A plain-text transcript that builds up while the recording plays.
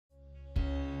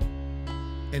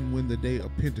And when the day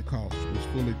of Pentecost was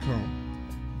fully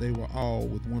come, they were all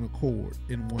with one accord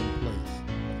in one place.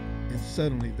 And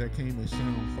suddenly there came a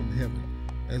sound from heaven,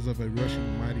 as of a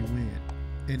rushing mighty wind,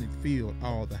 and it filled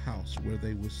all the house where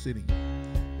they were sitting.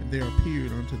 And there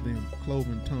appeared unto them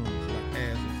cloven tongues like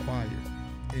as of fire,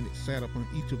 and it sat upon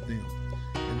each of them.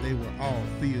 And they were all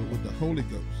filled with the Holy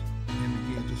Ghost, and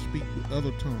began to speak with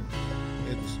other tongues,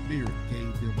 as the Spirit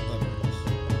gave them utterance.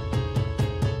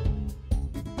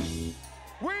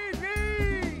 We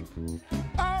need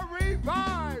a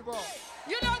revival.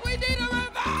 You know, we need a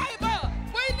revival.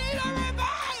 We need a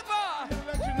revival. To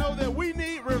let you know that we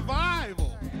need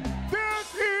revival.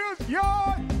 This is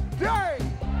your day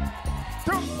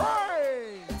to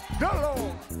praise the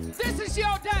Lord. This is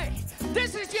your day.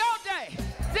 This is your day.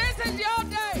 This is your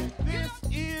day. This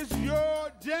is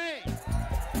your day.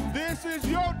 This is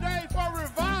your day for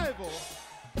revival.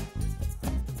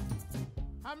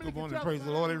 How many Good morning, can praise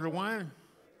tell the Lord, everyone.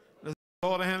 Let's give the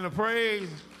Lord a hand of praise.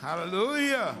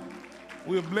 Hallelujah.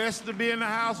 We're blessed to be in the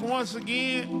house once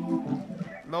again.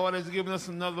 Lord has given us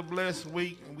another blessed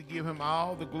week, and we give him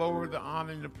all the glory, the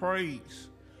honor, and the praise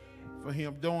for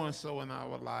him doing so in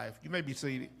our life. You may be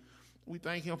seated. We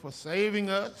thank him for saving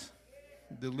us,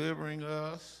 delivering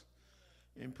us,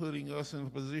 and putting us in a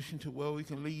position to where we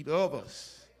can lead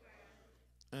others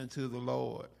unto the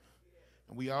Lord.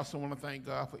 And we also want to thank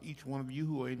God for each one of you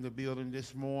who are in the building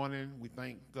this morning. We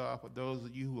thank God for those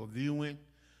of you who are viewing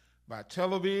by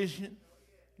television,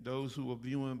 those who are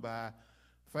viewing by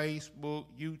Facebook,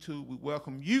 YouTube. We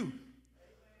welcome you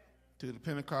to the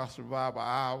Pentecostal Revival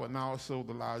Hour and also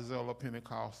the Lizella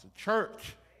Pentecostal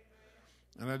Church.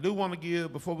 And I do want to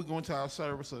give, before we go into our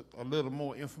service, a little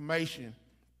more information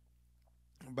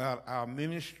about our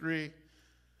ministry,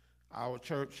 our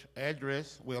church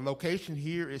address. Well, location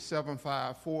here is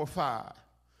 7545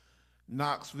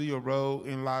 Knoxville Road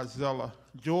in Lizella,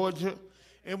 Georgia.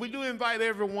 And we do invite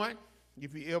everyone,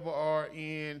 if you ever are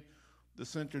in the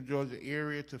Central Georgia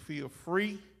area, to feel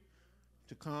free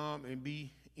to come and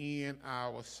be in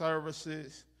our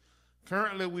services.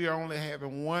 Currently, we are only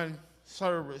having one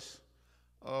service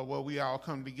where we all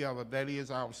come together. That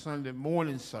is our Sunday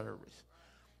morning service.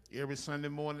 Every Sunday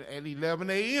morning at 11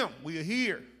 a.m. we are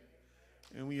here,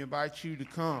 and we invite you to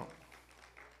come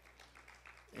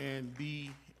and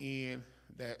be in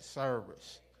that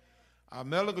service. Our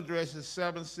mailing address is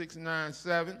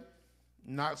 7697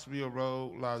 Knoxville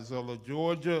Road, Lizella,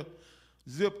 Georgia,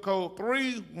 zip code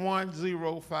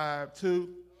 31052.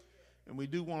 And we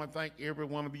do want to thank every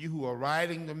one of you who are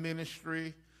writing the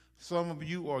ministry. Some of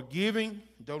you are giving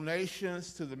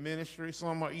donations to the ministry.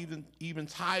 Some are even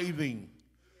tithing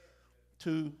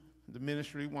to the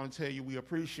ministry. We want to tell you we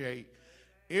appreciate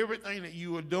everything that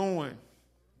you are doing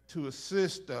to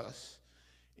assist us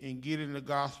in getting the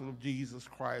gospel of Jesus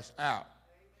Christ out.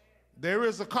 There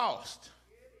is a cost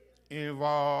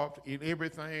involved in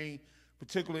everything,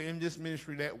 particularly in this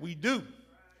ministry that we do.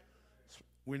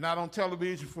 We're not on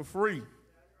television for free.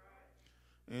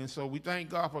 And so we thank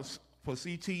God for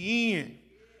CTN,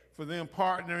 for them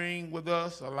partnering with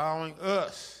us, allowing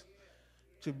us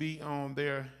to be on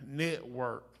their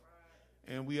network.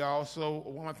 And we also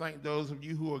want to thank those of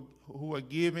you who are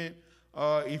giving.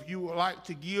 If you would like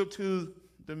to give to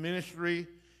the ministry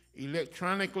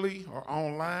electronically or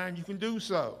online, you can do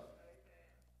so.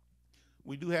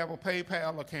 We do have a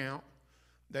PayPal account.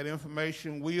 That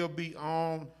information will be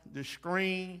on the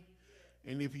screen.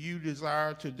 And if you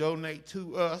desire to donate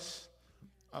to us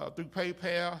through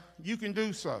PayPal, you can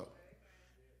do so.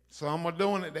 Some are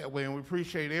doing it that way, and we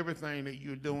appreciate everything that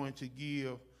you're doing to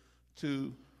give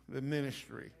to the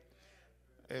ministry.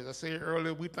 As I said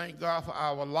earlier, we thank God for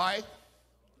our life,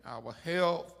 our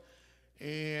health,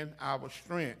 and our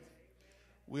strength.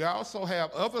 We also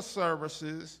have other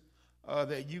services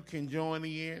that you can join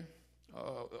in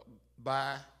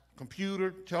by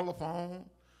computer, telephone,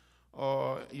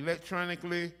 or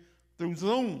electronically through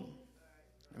Zoom.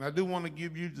 And I do want to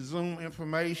give you the Zoom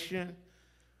information.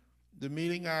 The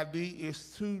meeting ID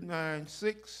is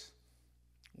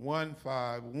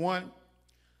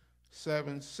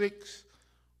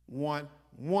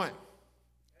 296-151-7611.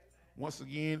 Once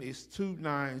again, it's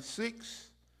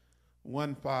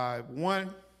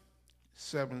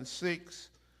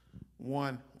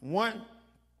 296-151-7611.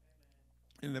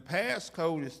 And the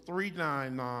passcode is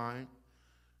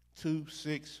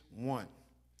 399261.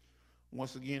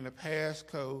 Once again, the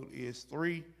passcode is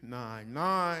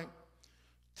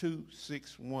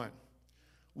 399261.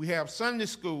 We have Sunday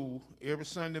school every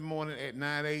Sunday morning at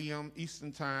 9 a.m.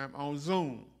 Eastern Time on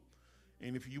Zoom.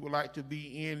 And if you would like to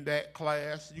be in that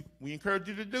class, we encourage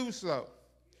you to do so.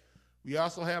 We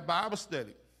also have Bible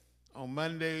study on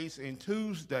Mondays and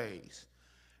Tuesdays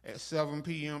at 7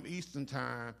 p.m. Eastern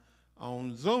Time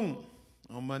on Zoom.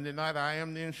 On Monday night, I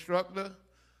am the instructor.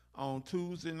 On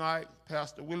Tuesday night,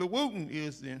 Pastor Willie Wooten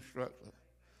is the instructor.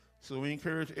 So we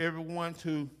encourage everyone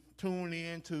to tune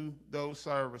in to those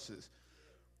services.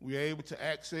 We're able to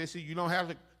access it. You don't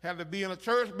have to be in a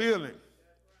church building.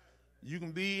 You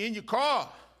can be in your car.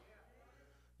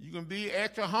 You can be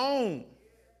at your home.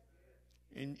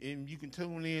 And you can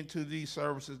tune in to these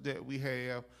services that we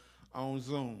have on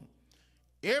Zoom.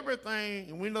 Everything,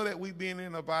 and we know that we've been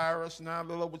in a virus now a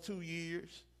little over 2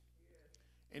 years,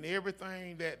 and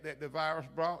everything that the virus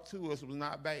brought to us was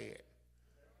not bad.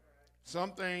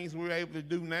 Some things we're able to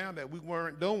do now that we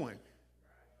weren't doing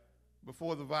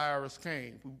before the virus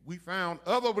came. We found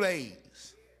other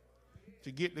ways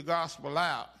to get the gospel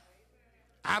out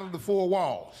of the four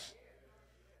walls.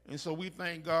 And so we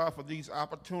thank God for these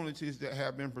opportunities that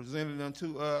have been presented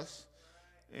unto us.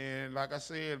 And like I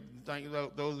said, thank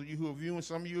you those of you who are viewing.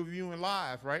 Some of you are viewing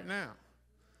live right now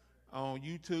on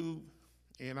YouTube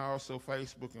and also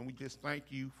Facebook. And we just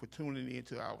thank you for tuning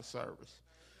into our service.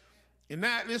 And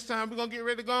now at this time, we're going to get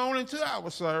ready to go on into our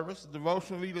service. The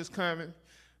devotional leaders coming.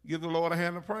 Give the Lord a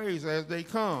hand of praise as they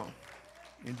come.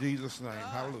 In Jesus' name,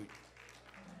 hallelujah.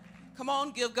 Come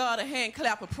on, give God a hand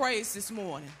clap of praise this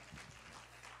morning.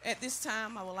 At this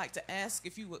time, I would like to ask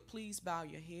if you would please bow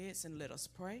your heads and let us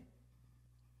pray.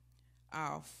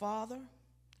 Our Father,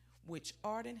 which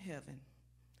art in heaven,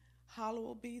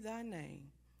 hallowed be thy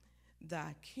name.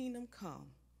 Thy kingdom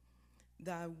come,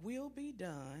 thy will be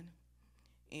done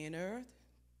in earth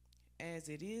as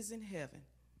it is in heaven.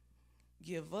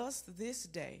 Give us this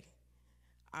day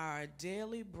our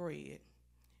daily bread,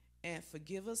 and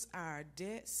forgive us our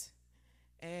debts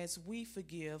as we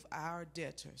forgive our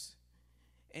debtors.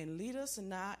 And lead us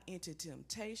not into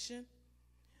temptation,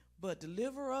 but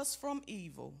deliver us from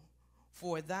evil.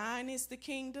 For thine is the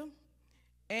kingdom,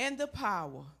 and the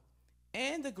power,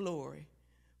 and the glory,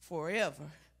 forever.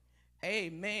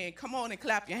 Amen. Come on and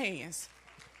clap your hands.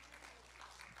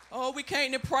 Oh, we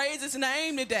came to praise his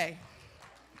name today.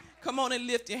 Come on and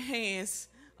lift your hands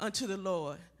unto the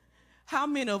Lord. How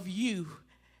many of you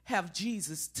have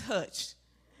Jesus touched?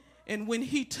 And when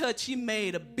he touched, he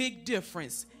made a big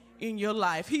difference in your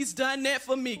life. He's done that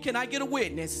for me. Can I get a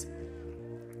witness?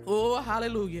 Oh,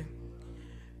 hallelujah.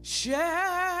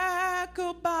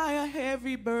 Shackled by a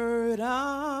heavy burden,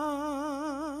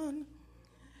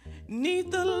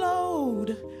 'neath the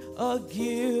load of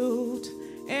guilt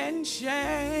and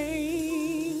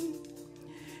shame.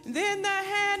 Then the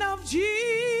hand of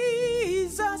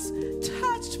Jesus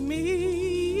touched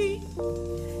me,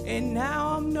 and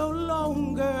now I'm no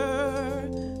longer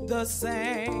the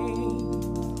same.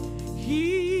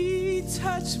 He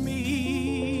touched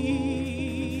me.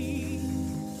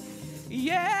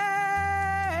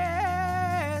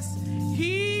 Yes,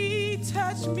 he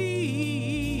touched me,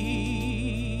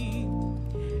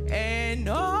 and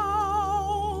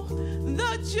all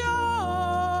the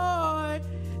joy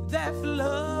that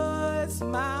floods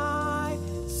my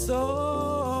soul.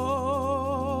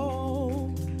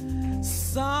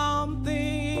 Something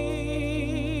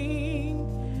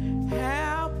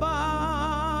happened,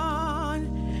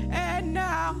 and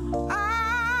now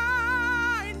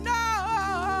I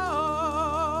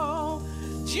know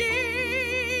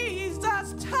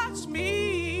Jesus touched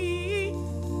me,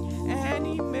 and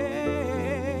he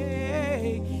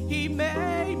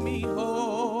made me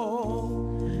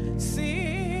whole.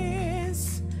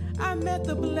 Since I met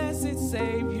the blessed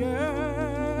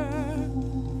Savior,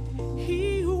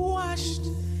 he washed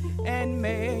and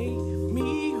made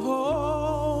me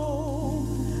whole.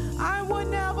 I will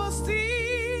never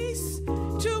cease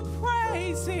to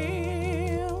praise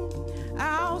him.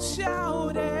 I'll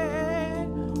shout it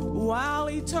while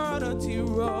eternity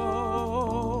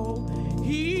rolls.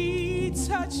 He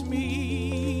touched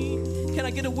me. Can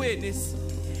I get a witness?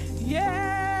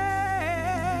 Yes,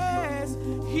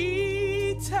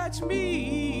 he touched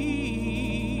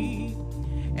me,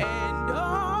 and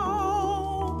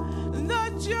all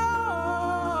the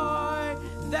joy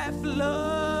that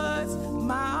floods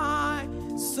my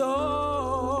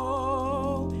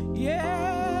soul.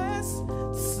 Yes,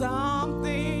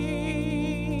 something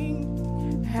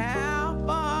happened,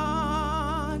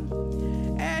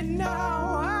 and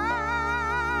now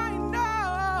I know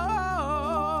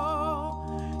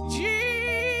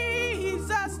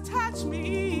Jesus touched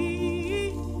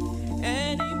me,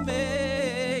 and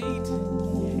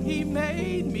he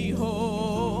made me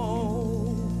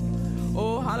whole.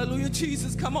 Oh, hallelujah,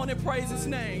 Jesus. Come on and praise his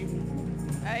name.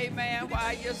 Amen.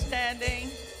 While you're standing,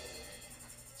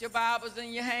 your Bibles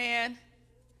in your hand,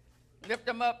 lift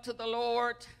them up to the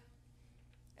Lord.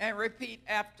 and repeat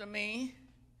after me.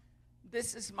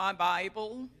 This is my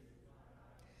Bible.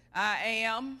 I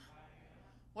am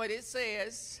what it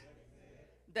says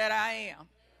that I am.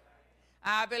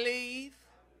 I believe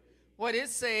what it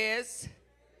says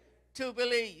to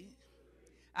believe.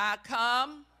 I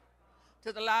come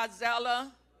to the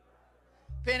Lizella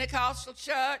Pentecostal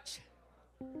Church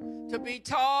to be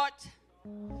taught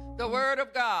the Word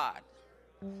of God.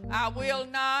 I will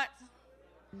not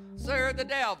serve the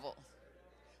devil.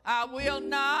 I will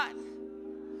not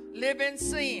live in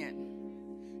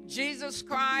sin. Jesus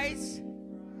Christ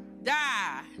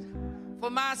died for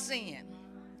my sin,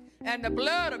 and the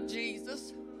blood of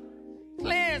Jesus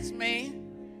cleansed me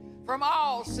from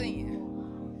all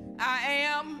sin. I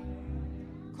am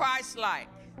Christ-like.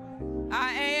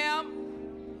 I am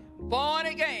born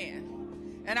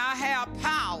again, and I have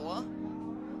power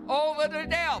over the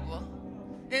devil.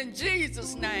 In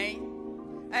Jesus'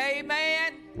 name,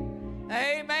 amen,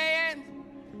 amen,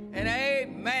 and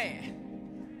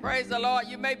amen. Praise the Lord.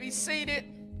 You may be seated.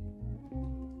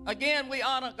 Again, we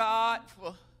honor God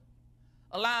for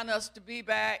allowing us to be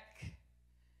back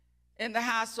in the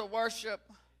house of worship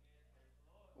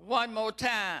one more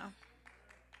time.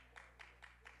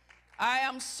 I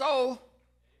am so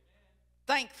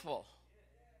thankful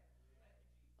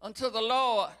unto the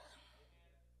Lord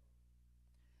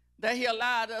that he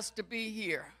allowed us to be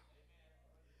here.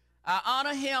 I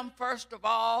honor him first of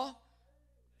all,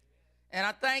 and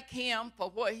I thank him for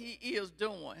what he is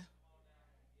doing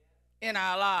in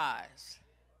our lives.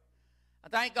 I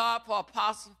thank God for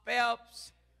Apostle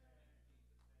Phelps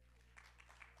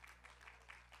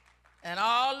and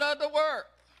all of the work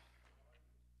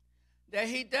that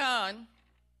he done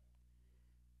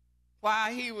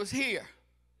while he was here,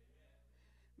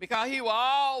 because he was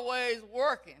always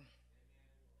working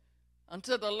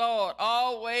unto the Lord,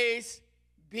 always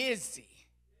busy,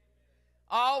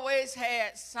 always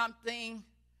had something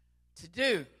to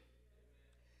do.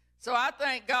 So I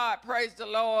thank God, praise the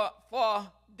Lord, for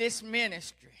this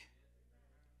ministry,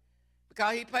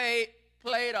 because he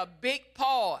played a big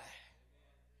part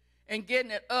in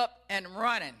getting it up and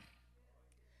running.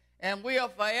 And we'll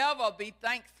forever be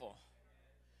thankful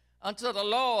unto the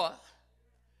Lord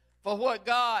for what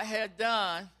God has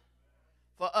done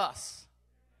for us.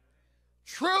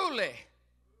 Truly,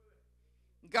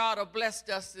 God has blessed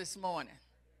us this morning.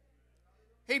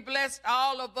 He blessed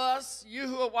all of us. You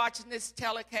who are watching this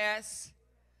telecast,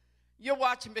 you're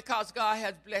watching because God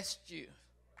has blessed you.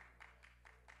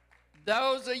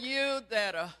 Those of you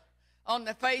that are on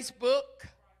the Facebook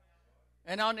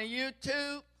and on the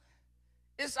YouTube,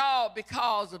 it's all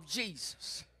because of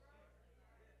Jesus.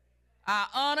 I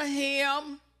honor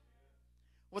him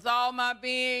with all my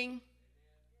being,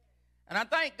 and I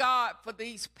thank God for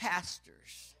these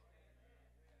pastors.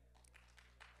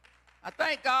 I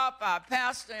thank God for our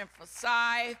pastor in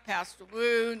Forsyth, Pastor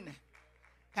Wood,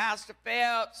 Pastor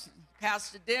Phelps,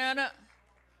 Pastor Denner.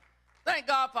 Thank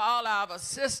God for all our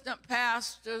assistant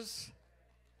pastors.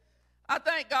 I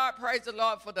thank God, praise the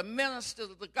Lord, for the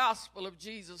ministers of the gospel of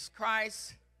Jesus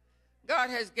Christ. God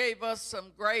has gave us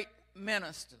some great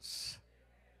ministers.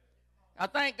 I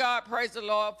thank God, praise the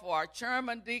Lord, for our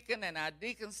chairman deacon and our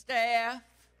deacon staff.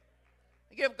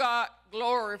 I give God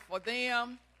glory for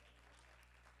them.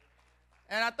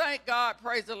 And I thank God,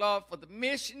 praise the Lord, for the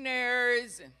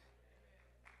missionaries and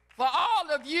for all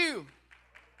of you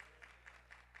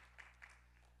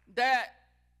that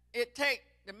it takes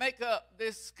to make up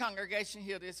this congregation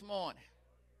here this morning.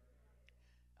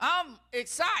 I'm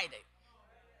excited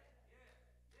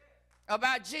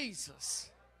about Jesus.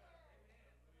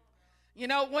 You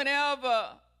know, whenever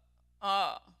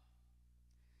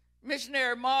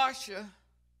missionary Marsha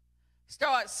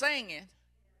started singing,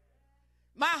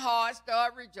 my heart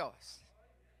started rejoicing.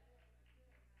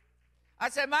 I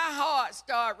said, my heart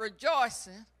started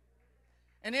rejoicing,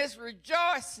 and it's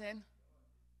rejoicing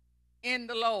in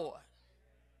the Lord.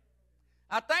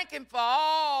 I thank him for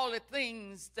all the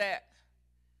things that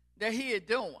he is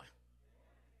doing,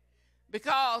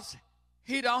 because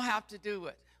he don't have to do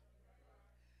it.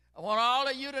 I want all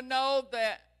of you to know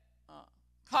that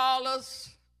call us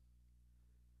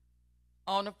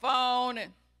on the phone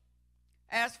and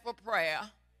ask for prayer.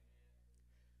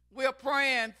 We're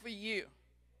praying for you.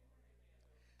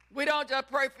 We don't just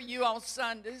pray for you on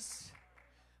Sundays,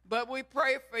 but we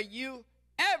pray for you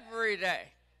every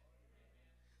day.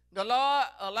 The Lord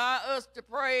allow us to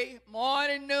pray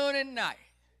morning, noon, and night.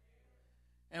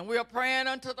 And we're praying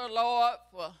unto the Lord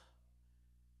for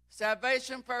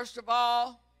salvation, first of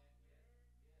all,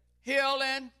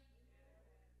 healing,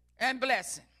 and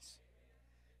blessings.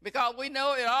 Because we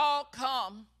know it all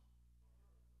comes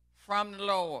from the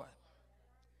Lord.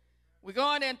 We're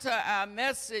going into our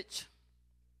message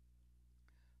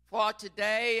for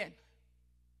today. And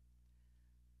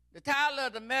the title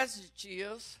of the message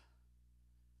is,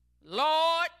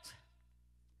 Lord,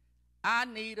 I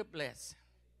need a blessing.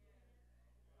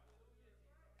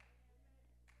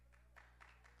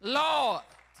 Lord.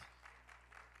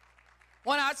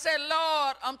 When I say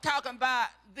Lord, I'm talking about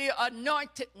the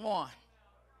anointed one.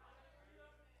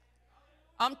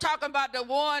 I'm talking about the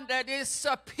one that is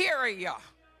superior.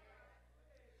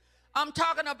 I'm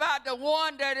talking about the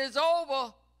one that is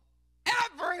over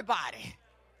everybody,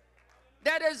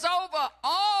 that is over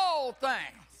all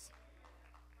things.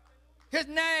 His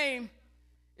name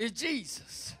is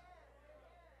Jesus.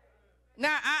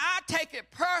 Now, I take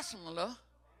it personally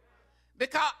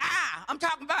because I'm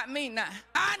talking about me now.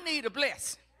 I need a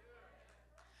blessing.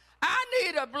 I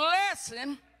need a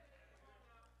blessing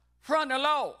from the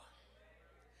Lord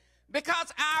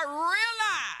because I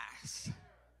realize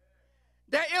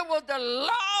that it was the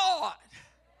Lord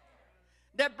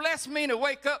that blessed me to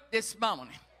wake up this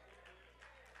morning.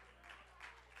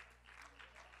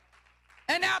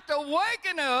 And after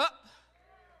waking up,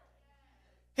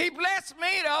 he blessed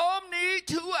me to open these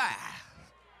 2 eyes.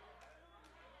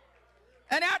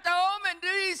 And after opening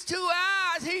these 2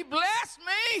 eyes, he blessed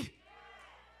me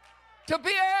to be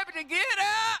able to get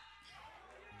up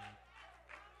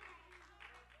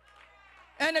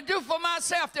and to do for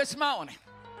myself this morning.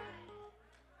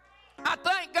 I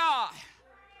thank God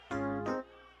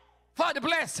for the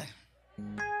blessing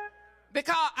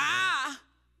because I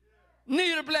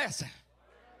need a blessing.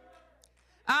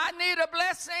 I need a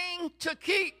blessing to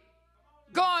keep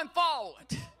going forward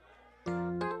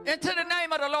into the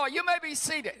name of the Lord. You may be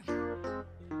seated.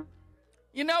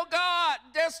 You know, God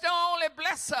just don't only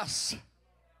bless us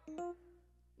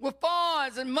with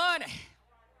funds and money,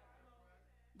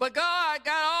 but God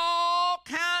got all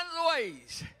kinds of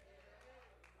ways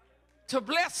to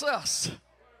bless us.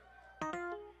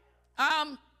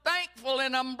 I'm thankful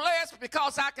and I'm blessed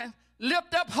because I can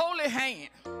lift up holy hand.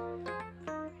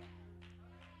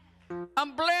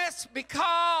 I'm blessed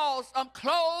because I'm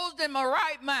clothed in my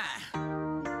right mind.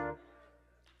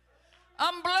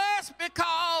 I'm blessed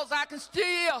because I can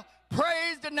still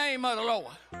praise the name of the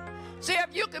Lord. See,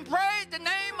 if you can praise the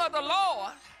name of the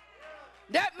Lord,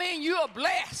 that means you are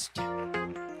blessed.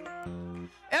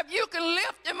 If you can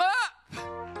lift him up,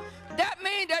 that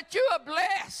means that you are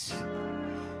blessed.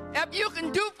 If you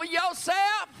can do for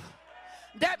yourself,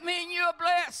 that means you are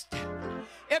blessed.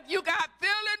 If you got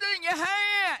feeling in your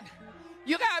hand,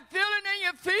 you got feeling in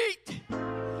your feet,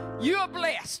 you are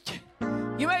blessed.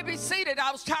 You may be seated.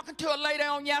 I was talking to a lady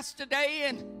on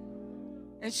yesterday,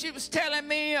 and she was telling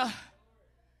me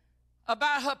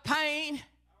about her pain.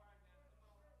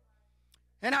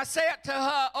 And I said to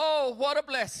her, oh, what a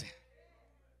blessing.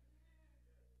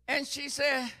 And she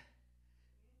said,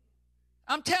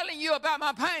 I'm telling you about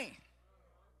my pain.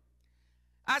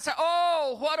 I said,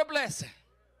 oh, what a blessing.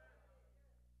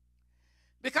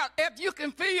 Because if you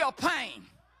can feel pain,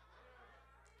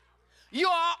 you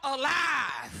are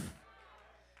alive.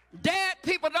 Dead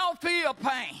people don't feel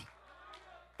pain.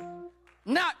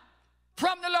 Not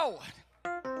from the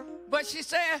Lord. But she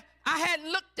said, I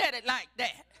hadn't looked at it like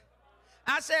that.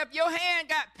 I said, if your hand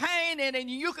got pain in it and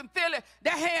you can feel it,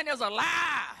 that hand is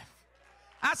alive.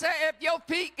 I said, if your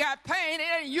feet got pain in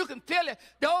it and you can feel it,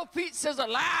 those feet is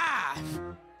alive.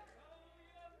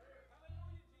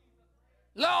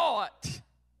 Lord,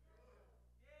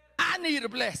 I need a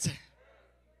blessing.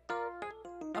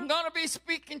 I'm going to be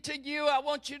speaking to you. I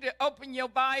want you to open your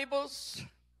Bibles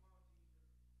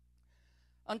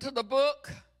unto the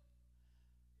book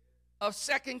of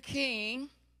 2 Kings,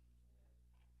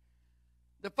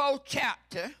 the 4th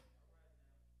chapter.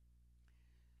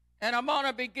 And I'm going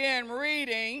to begin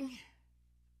reading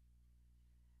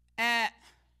at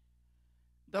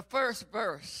the first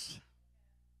verse.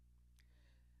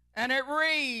 And it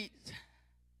reads,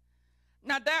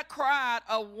 now there cried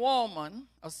a woman,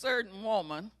 a certain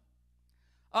woman,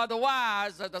 of the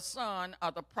wives of the son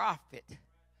of the prophet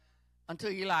unto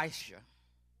Elisha,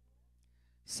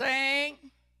 saying,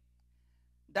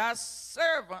 thy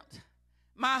servant,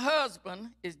 my husband,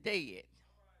 is dead.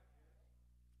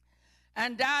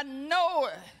 And thou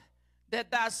knowest that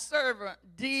thy servant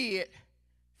did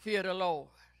fear the Lord.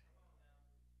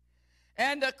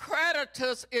 And the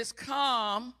creditors is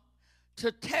come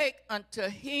to take unto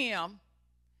him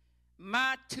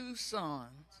my 2 sons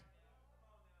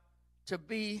to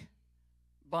be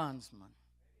bondsmen.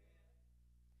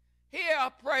 Here,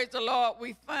 praise the Lord,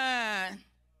 we find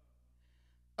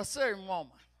a certain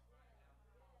woman.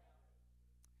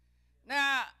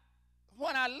 Now,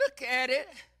 when I look at it,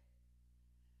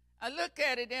 I look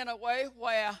at it in a way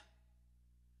where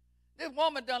this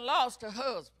woman done lost her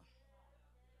husband.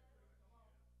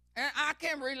 And I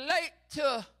can relate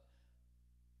to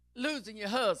losing your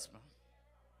husband.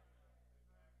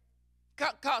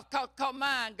 Cause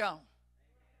mine gone.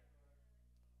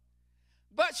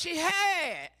 But she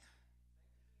had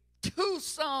 2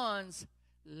 sons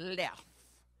left.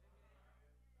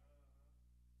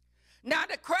 Now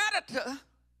the creditor,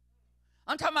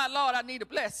 I'm talking about, Lord, I need a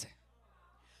blessing.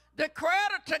 The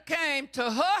creditor came to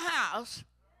her house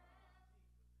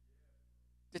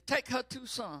to take her 2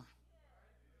 sons.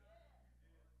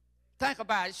 Think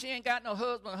about it. She ain't got no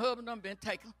husband. Her husband done been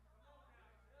taken.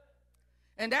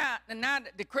 And now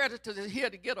the creditor is here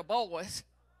to get her boys.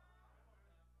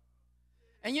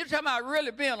 And you're talking about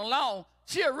really being alone.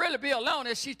 She'll really be alone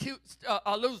if she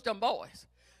lose them boys.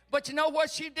 But you know what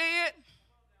she did?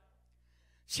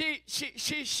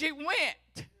 She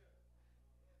went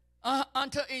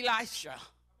unto Elisha,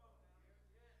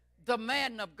 the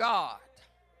man of God.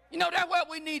 You know, that's where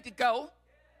we need to go.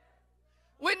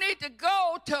 We need to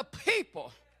go to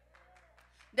people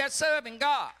that serving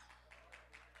God.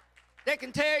 They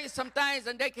can tell you some things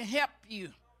and they can help you.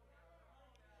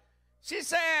 She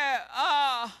said,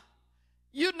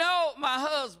 you know my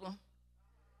husband.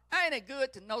 Ain't it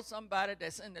good to know somebody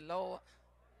that's in the Lord?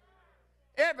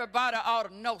 Everybody ought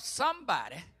to know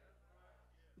somebody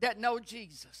that know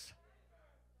Jesus.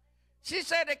 She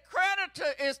said, the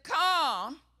creditor is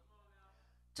come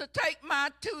to take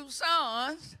my 2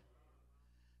 sons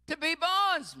to be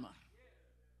bondsmen.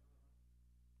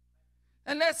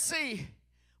 And let's see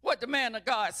what the man of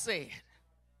God said.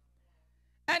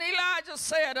 And Elijah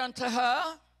said unto her,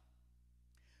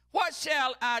 what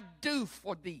shall I do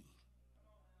for thee?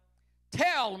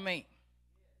 Tell me,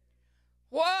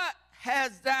 what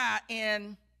hast thou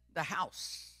in the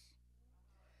house?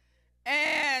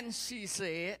 And she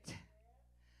said,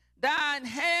 thine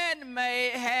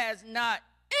handmaid has not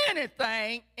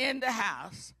anything in the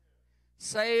house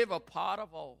save a pot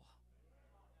of oil.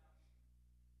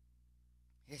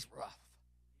 It's rough.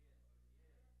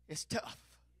 It's tough.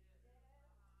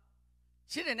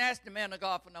 She didn't ask the man of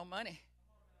God for no money.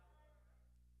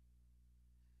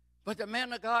 But the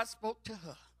man of God spoke to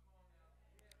her.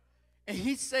 And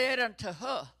he said unto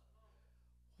her,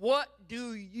 what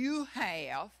do you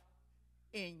have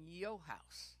in your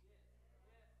house?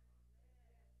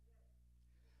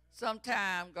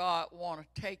 Sometimes God want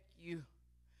to take you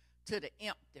to the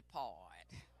empty part.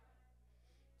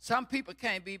 Some people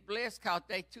can't be blessed because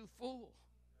they too full.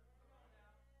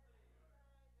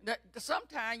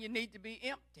 Sometimes you need to be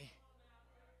empty.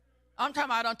 I'm talking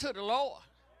about unto the Lord.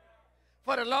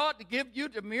 For the Lord to give you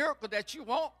the miracle that you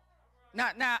want.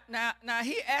 Now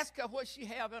he asked her what she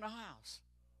have in her house.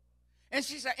 And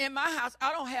she said, in my house,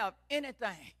 I don't have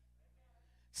anything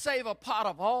save a pot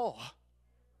of oil.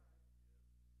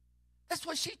 That's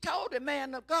what she told the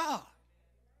man of God.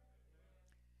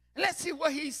 And let's see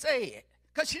what he said.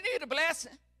 Because she need a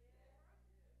blessing.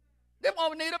 Them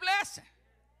women need a blessing.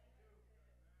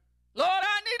 Lord,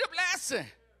 I need a blessing.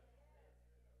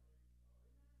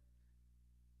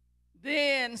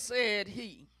 Then said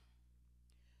he,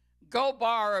 go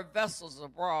borrow vessels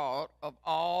abroad of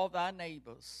all thy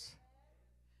neighbors,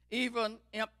 even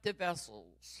empty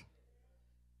vessels.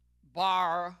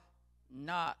 Borrow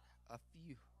not a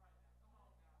few.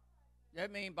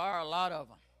 That means borrow a lot of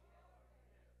them.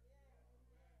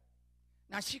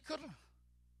 Now, she could have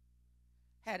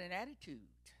had an attitude.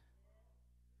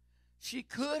 She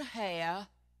could have,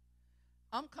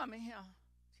 I'm coming here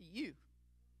to you,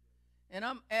 and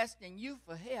I'm asking you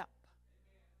for help.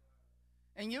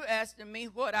 And you asking me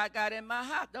what I got in my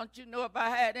house. Don't you know if I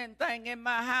had anything in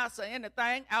my house or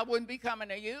anything, I wouldn't be coming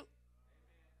to you?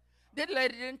 This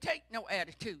lady didn't take no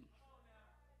attitude.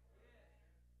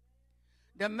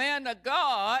 The man of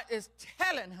God is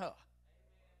telling her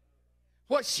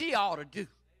what she ought to do.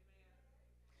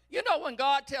 You know, when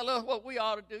God tells us what we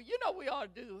ought to do, you know we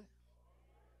ought to do it.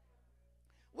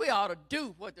 We ought to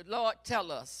do what the Lord tells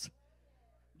us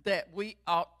that we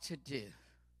ought to do.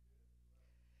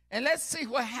 And let's see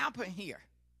what happened here.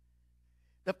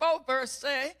 The 4th verse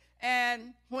say,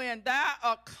 and when thou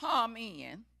art come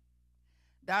in,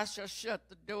 thou shalt shut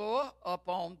the door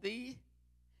upon thee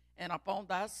and upon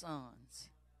thy sons,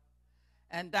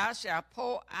 and thou shalt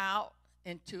pour out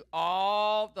into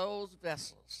all those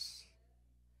vessels,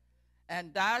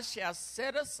 and thou shalt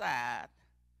set aside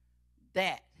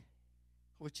that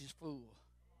which is full.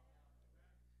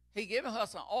 He giving her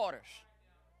some orders.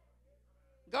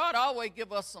 God always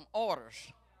give us some orders.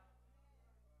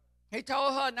 He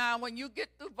told her, now when you get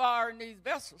through borrowing these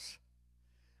vessels,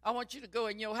 I want you to go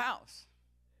in your house.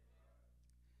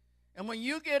 And when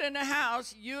you get in the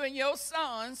house, you and your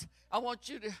sons, I want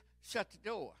you to shut the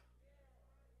door.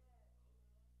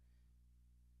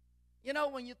 You know,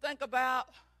 when you think about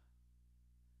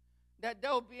that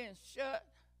door being shut,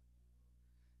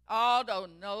 all those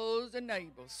nosy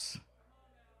neighbors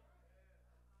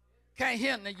can't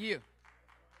hinder you.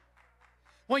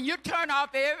 When you turn off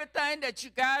everything that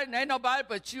you got and ain't nobody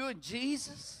but you and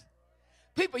Jesus,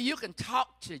 people, you can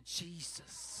talk to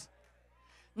Jesus.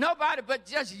 Nobody but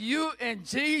just you and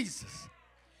Jesus.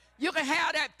 You can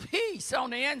have that peace on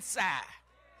the inside.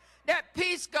 That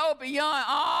peace go beyond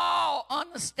all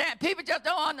understand. People just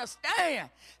don't understand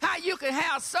how you can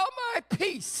have so much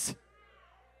peace.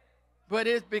 But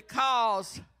it's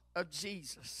because of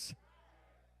Jesus.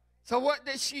 So what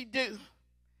did she do?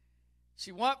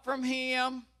 She went from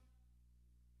him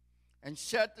and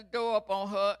shut the door up on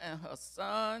her and her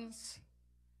sons,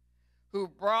 who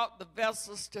brought the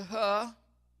vessels to her,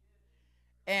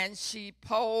 and she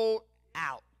pulled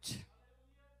out.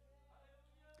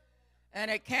 And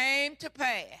it came to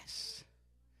pass,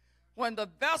 when the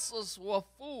vessels were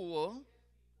full,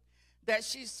 that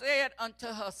she said unto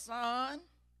her son,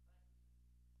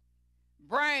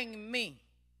 bring me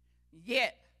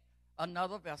yet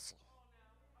another vessel.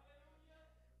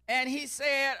 And he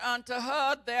said unto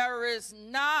her, there is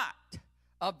not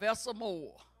a vessel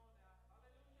more.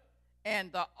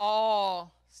 And the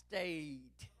oil stayed.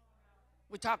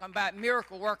 We're talking about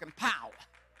miracle working power.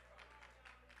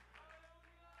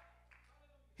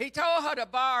 He told her to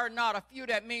borrow not a few.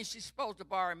 That means she's supposed to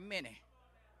borrow many.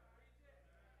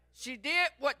 She did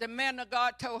what the man of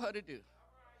God told her to do.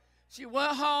 She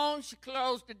went home. She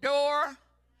closed the door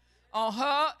on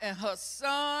her and her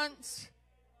sons.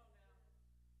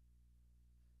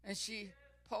 And she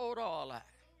poured all out.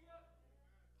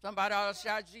 Somebody ought to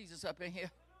shout Jesus up in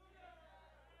here.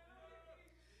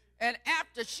 And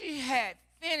after she had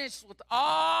finished with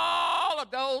all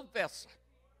of those vessels,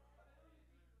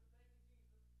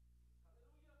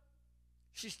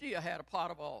 she still had a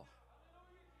pot of oil.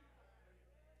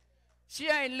 She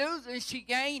ain't losing, she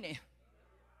gaining.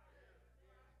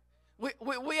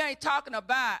 We ain't talking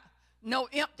about no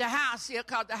empty house here,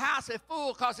 because the house is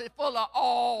full, because it's full of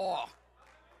oil.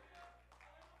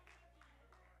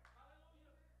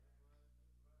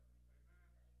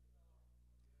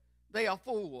 They are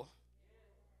full.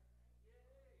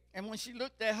 And when she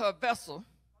looked at her vessel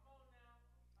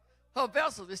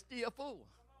is still full.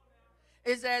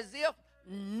 It's as if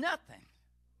nothing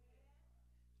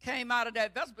came out of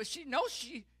that vessel, but she knows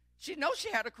she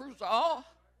had a cruise of oil.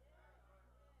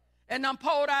 And then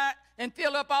poured out and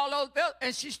filled up all those vessels,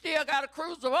 and she still got a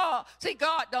cruise of oil. See,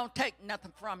 God don't take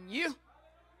nothing from you.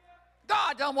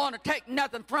 God don't want to take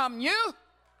nothing from you.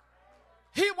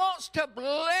 He wants to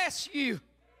bless you.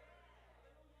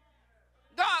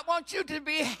 God wants you to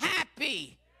be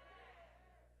happy.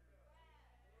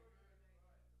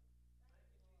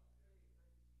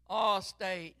 All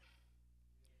stayed.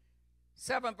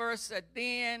 7th verse said,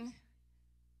 then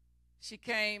she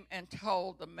came and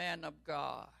told the man of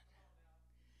God.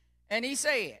 And he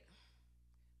said,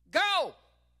 go,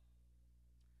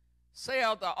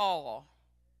 sell the oil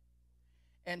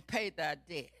and pay thy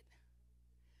debt,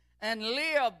 and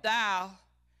live thou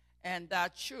and thy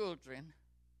children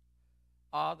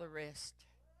all the rest.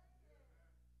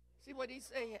 See what he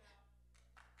said?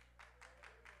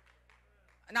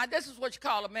 Now, this is what you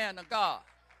call a man of God.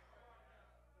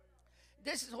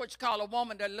 This is what you call a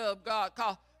woman that loves God.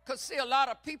 Because, see, a lot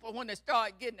of people, when they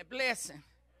start getting a blessing,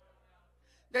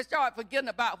 they start forgetting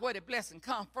about where the blessing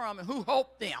come from and who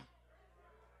helped them.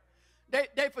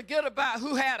 They forget about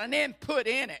who had an input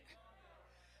in it.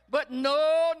 But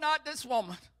no, not this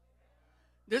woman.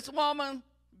 This woman,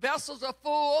 vessels are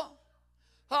full.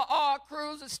 Her oil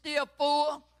cruise is still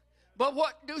full. But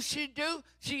what do? She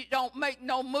don't make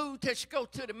no move till she go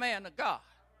to the man of God.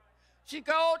 She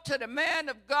go to the man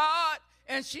of God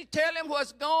and she tell him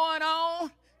what's going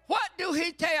on. What do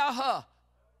he tell her?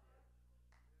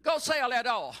 Go sell that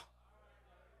oil.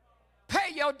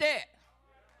 Pay your debt.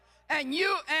 And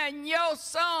you and your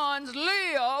sons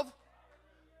live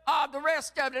all the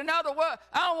rest of it. In other words,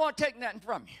 I don't want to take nothing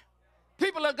from you.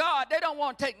 People of God, they don't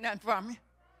want to take nothing from you.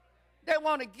 They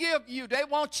want to give you. They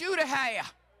want you to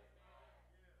have.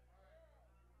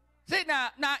 See, now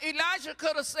Elijah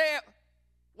could have said,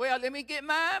 well, let me get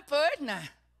mine first now.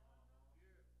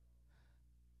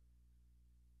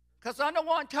 Because I'm the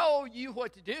one told you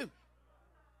what to do.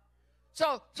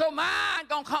 So mine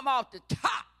going to come off the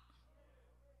top.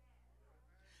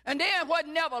 And then what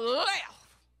never left,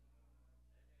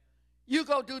 you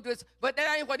go do this. But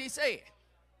that ain't what he said.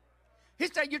 He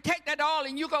said, you take that all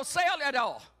and you go sell that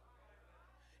all.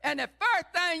 And the first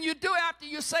thing you do after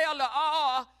you sell the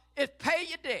oil is pay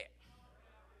your debt.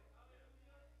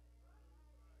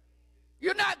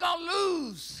 You're not going to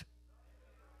lose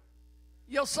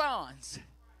your sons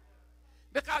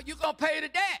because you're going to pay the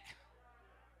debt.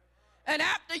 And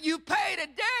after you pay the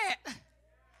debt,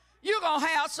 you're going to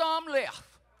have some left.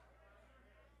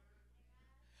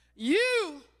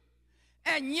 You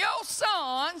and your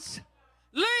sons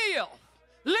live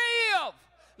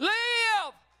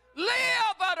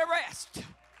for the rest.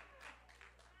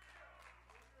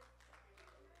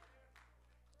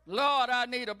 Lord, I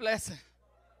need a blessing.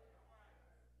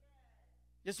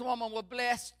 This woman was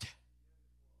blessed.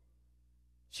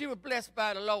 She was blessed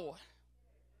by the Lord.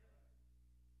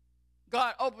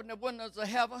 God opened the windows of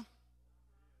heaven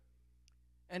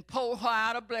and poured her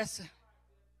out a blessing.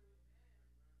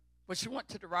 But she went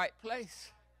to the right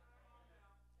place.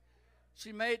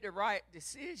 She made the right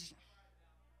decision.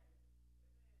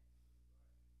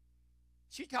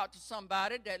 She talked to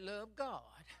somebody that loved God.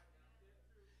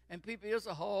 And people is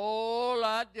a whole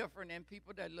lot different than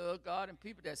people that love God and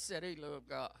people that say they love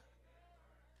God.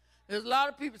 There's a lot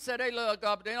of people say they love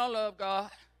God, but they don't love God.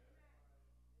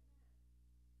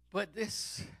 But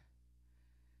this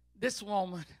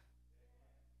woman,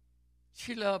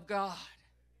 she loved God.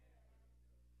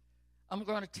 I'm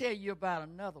going to tell you about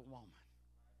another woman.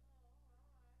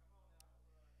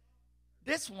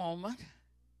 This woman,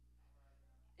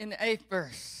 in the 8th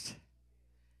verse,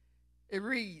 it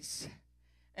reads,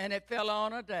 and it fell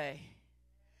on a day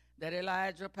that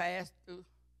Elijah passed through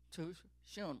to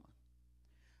Shunem.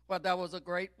 Well, that was a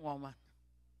great woman.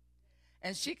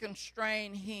 And she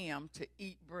constrained him to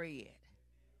eat bread.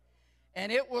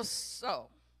 And it was so.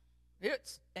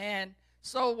 And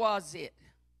so was it,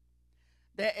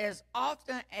 that as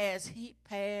often as he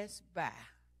passed by,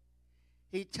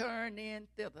 he turned in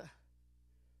thither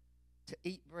to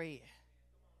eat bread.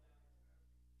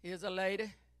 Here's a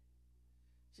lady.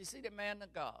 She see the man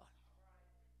of God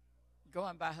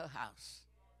going by her house.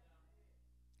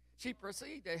 She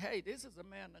perceived that, hey, this is a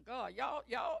man of God. Y'all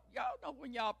know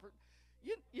when you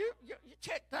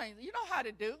check things. You know how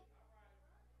to do.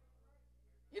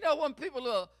 You know when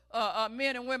people are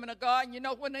men and women of God, and you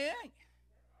know when they ain't.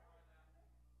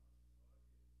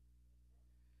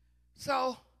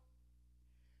 So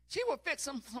she would fix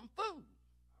them some food.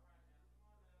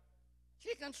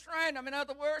 She constrained them. In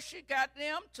other words, she got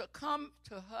them to come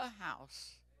to her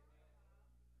house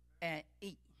and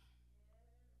eat.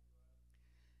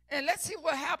 And let's see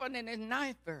what happened in the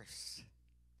 9th verse.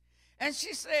 And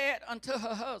she said unto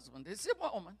her husband, this is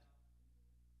a woman,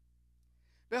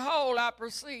 behold, I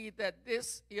perceive that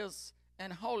this is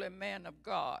an holy man of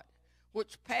God,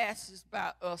 which passes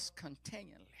by us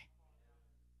continually.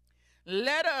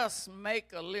 Let us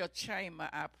make a little chamber,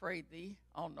 I pray thee,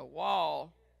 on the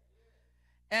wall,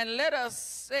 and let us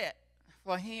set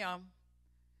for him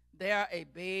there a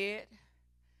bed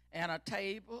and a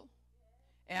table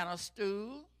and a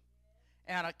stool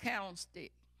and a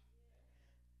candlestick.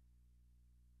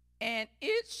 And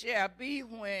it shall be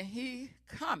when he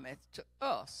cometh to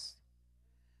us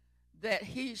that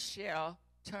he shall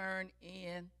turn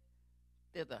in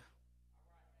thither.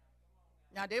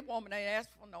 Now, this woman ain't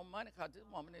asked for no money because this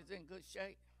woman is in good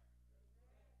shape.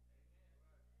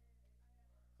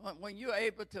 When you're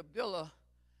able to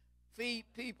feed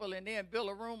people and then build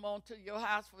a room onto your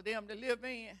house for them to live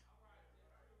in,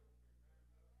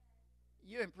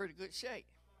 you're in pretty good shape.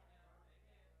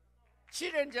 She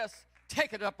didn't just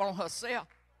take it up on herself,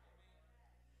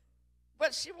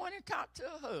 but she went and talked to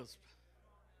her husband.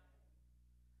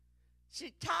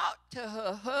 She talked to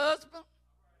her husband.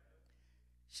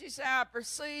 She said, I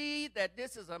perceive that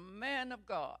this is a man of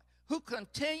God who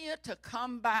continued to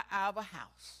come by our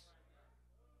house.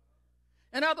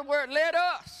 In other words, let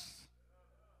us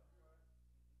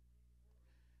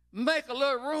make a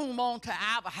little room onto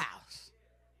our house.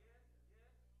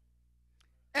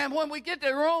 And when we get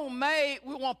the room made,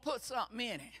 we want to put something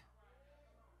in it.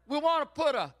 We want to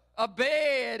put a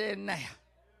bed in there.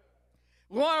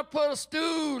 We want to put a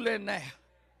stool in there.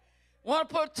 We want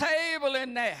to put a table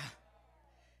in there.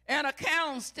 And a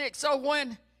candlestick. So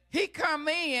when he come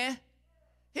in,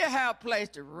 he'll have a place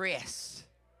to rest.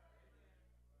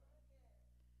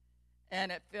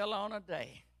 And it fell on a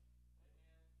day.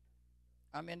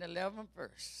 I'm in the 11th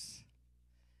verse.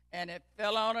 And it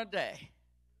fell on a day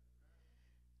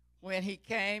when he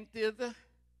came thither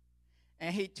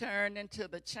and he turned into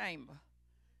the chamber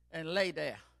and lay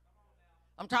there.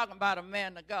 I'm talking about a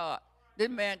man of God. This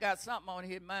man got something on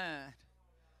his mind.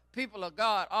 People of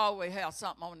God always have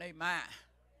something on their mind.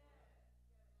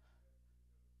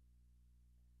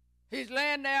 He's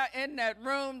laying there in that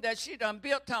room that she done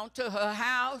built onto her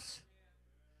house,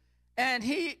 and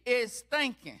he is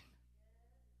thinking.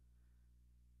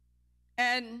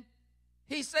 And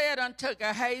he said unto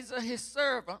Gehazi, his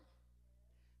servant,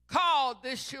 call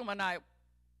this Shunammite.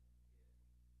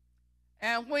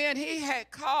 And when he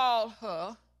had called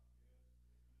her,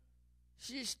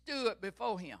 she stood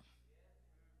before him.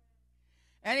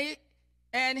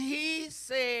 And he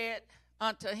said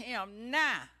unto him,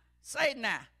 now, say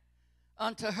now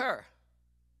unto her,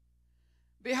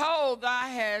 behold, thou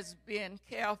hast been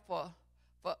careful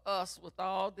for us with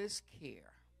all this care.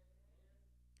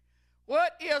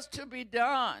 What is to be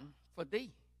done for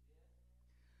thee?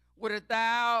 Wouldst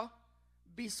thou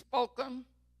be spoken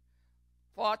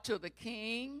for to the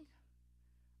king,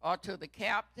 or to the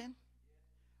captain,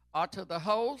 or to the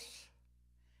host?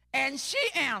 And she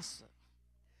answered,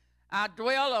 I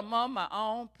dwell among my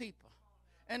own people.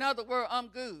 In other words, I'm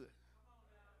good.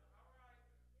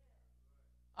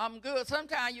 I'm good.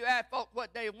 Sometimes you ask folk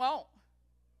what they want.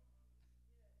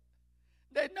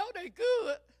 They know they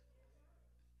good,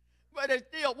 but they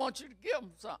still want you to give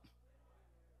them something.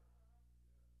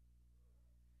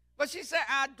 But she said,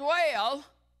 I dwell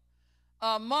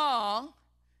among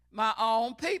my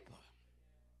own people.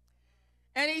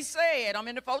 And he said, I'm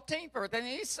in the 14th verse, and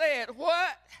he said,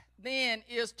 what then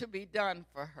is to be done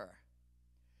for her?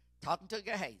 Talking to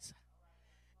Gehazi.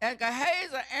 And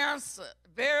Gehazi answered,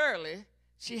 verily,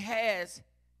 she has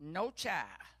no child,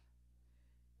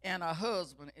 and her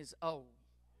husband is old.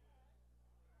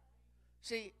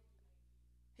 See,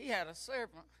 he had a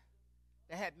servant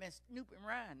that had been snooping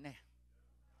around there.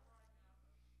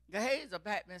 Gehazi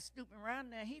had been snooping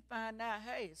around there. He find out,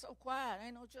 hey, it's so quiet,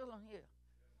 ain't no children here.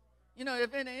 You know,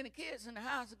 if any kids in the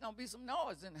house, there's going to be some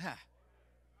noise in the house.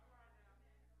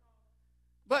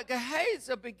 But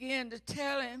Gehazi began to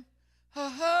tell him her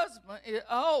husband is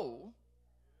old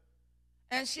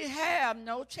and she have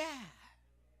no child.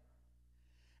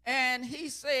 And he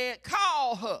said,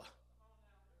 call her.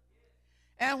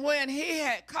 And when he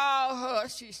had called her,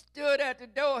 she stood at the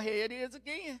door. Here it is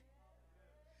again.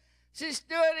 She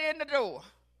stood in the door.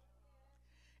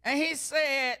 And he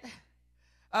said,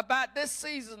 about this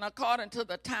season, according to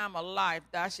the time of life,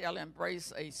 thou shalt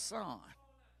embrace a son.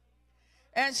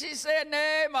 And she said,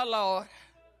 nay, my Lord,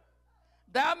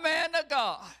 thou man of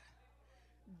God,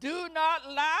 do not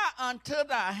lie unto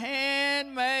thy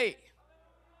handmaid.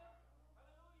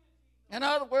 In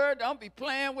other words, don't be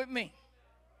playing with me.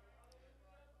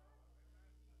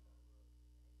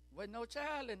 With no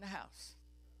child in the house.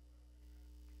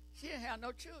 She didn't have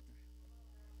no children.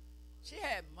 She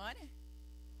had money.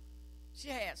 She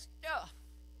had stuff.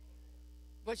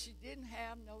 But she didn't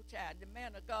have no child. The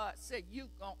man of God said, you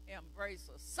going to embrace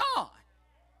a son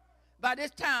by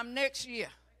this time next year.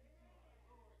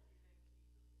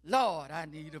 Lord, I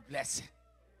need a blessing.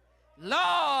 Lord,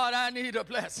 I need a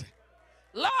blessing.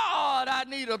 Lord, I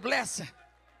need a blessing.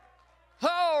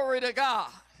 Glory to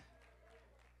God.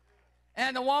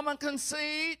 And the woman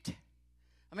conceived,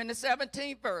 I'm in the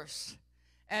 17th verse,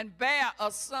 and bare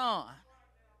a son.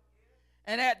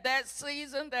 And at that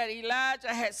season that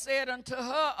Elijah had said unto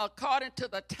her, according to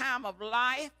the time of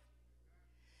life,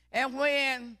 and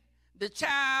when the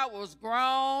child was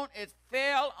grown, it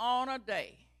fell on a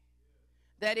day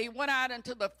that he went out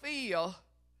into the field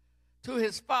to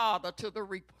his father, to the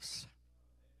reapers.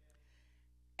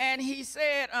 And he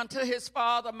said unto his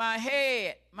father, my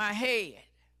head, my head.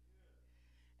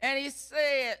 And he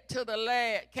said to the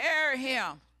lad, carry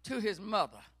him to his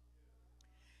mother.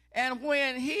 And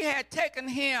when he had taken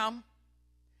him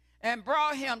and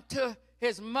brought him to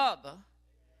his mother,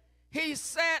 he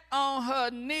sat on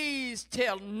her knees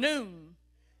till noon,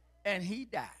 and he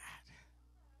died.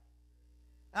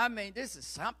 I mean, this is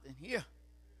something here.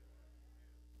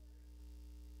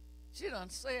 She done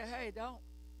said, hey, don't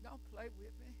play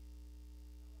with me.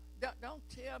 Don't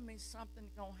tell me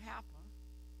something's going to happen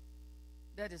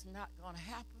that is not going to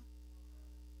happen.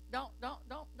 Don't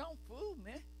fool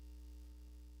me.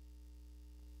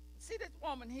 See this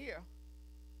woman here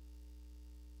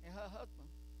and her husband,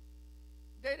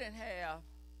 they didn't have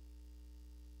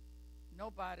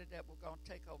nobody that was going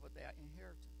to take over their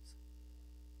inheritance.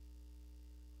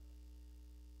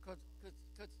 Because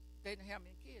they didn't have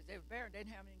any kids. They were barren, they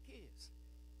didn't have any kids.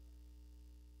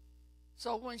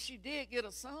 So when she did get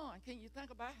a son, can you think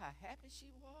about how happy she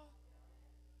was?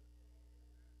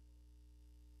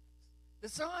 The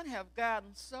son have gotten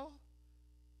so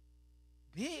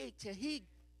big till he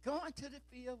going to the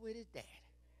field with his daddy.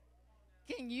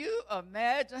 Can you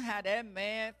imagine how that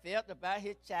man felt about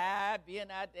his child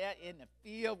being out there in the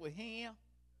field with him?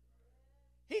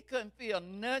 He couldn't feel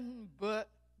nothing but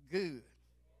good.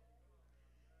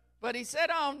 But he sat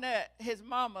on his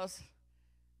mama's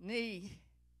knee,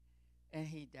 and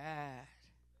he died.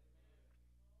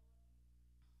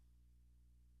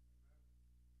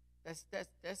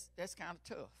 That's kind of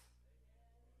tough.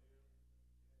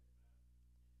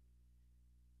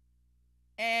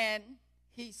 And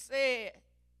he said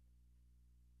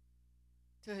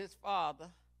to his father,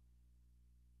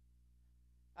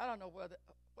 I don't know what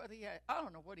he had. I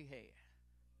don't know what he had.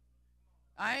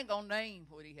 I ain't gonna name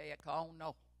what he had, 'cause I don't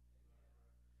know.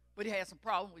 But he had some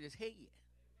problem with his head.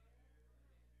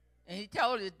 And he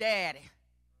told his daddy,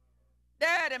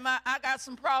 Daddy, I got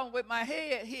some problem with my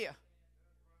head here.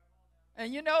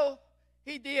 And you know,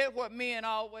 he did what men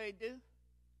always do.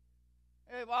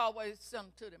 They've always sent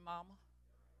him to their mama.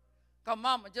 Because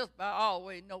mama just about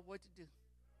always know what to do.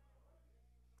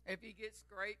 If he gets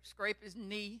scrape his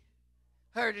knee,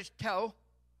 hurt his toe,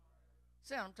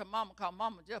 send him to mama, because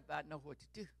mama just about know what to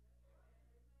do.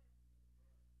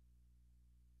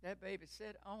 That baby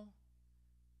sat on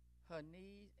her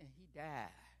knees and he died.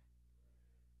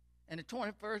 And the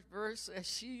 21st verse says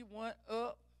she went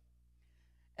up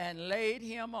and laid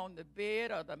him on the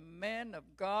bed of the man of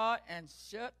God and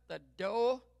shut the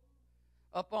door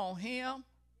upon him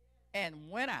and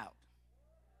went out.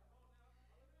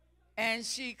 And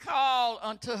she called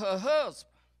unto her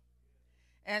husband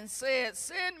and said,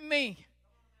 Send me,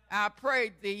 I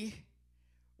pray thee,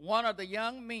 one of the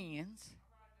young men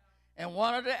and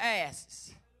one of the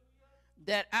asses,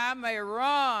 that I may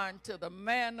run to the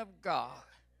man of God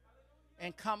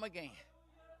and come again.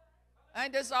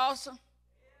 Ain't this awesome?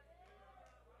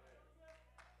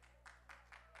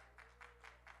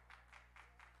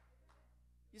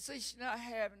 You see, she's not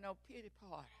having no pity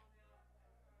party.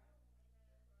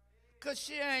 Because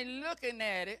she ain't looking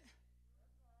at it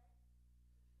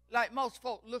like most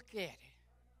folk look at it.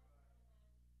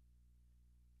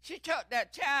 She took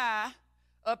that child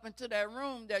up into that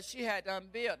room that she had done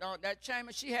built on, that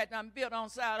chamber she had done built on the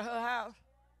side of her house.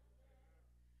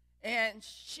 And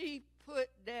she put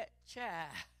that child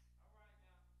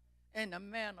in the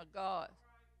man of God's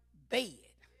bed.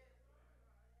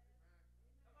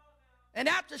 And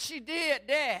after she did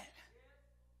that,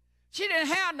 she didn't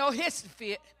have no hissy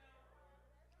fit.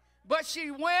 But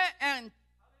she went and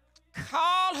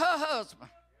called her husband.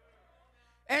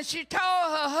 And she told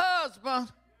her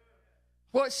husband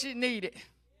what she needed.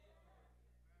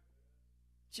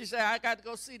 She said, I got to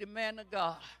go see the man of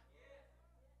God.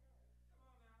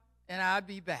 And I'll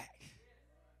be back.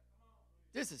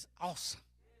 This is awesome.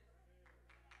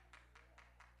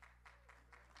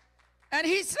 And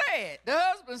he said, the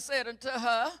husband said unto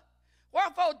her,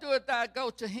 Wherefore doest thou go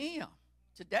to him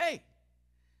today?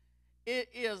 It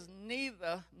is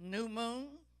neither new moon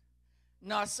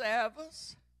nor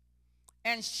Sabbath.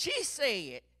 And she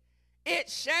said, It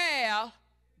shall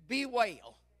be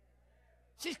well.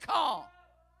 She's calm.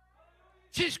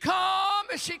 She's calm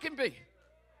as she can be.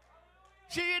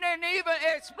 She didn't even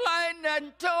explain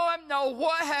nothing to him, no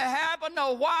what had happened,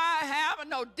 no why it happened,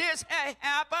 no this had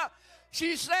happened.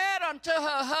 She said unto her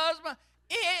husband,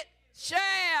 It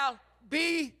shall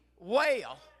be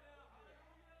well.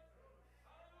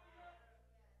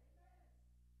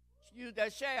 She used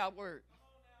that shall word.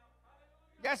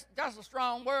 That's a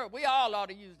strong word. We all ought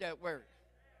to use that word.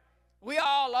 We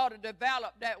all ought to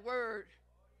develop that word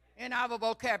in our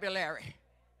vocabulary.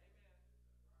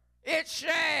 It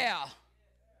shall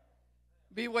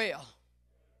be well.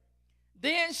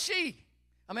 Then she,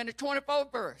 I'm in the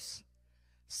 24th verse,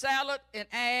 saddled an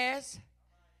ass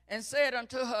and said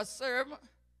unto her servant,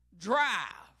 Drive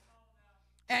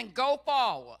and go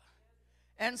forward,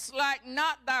 and slack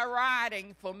not thy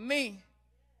riding for me,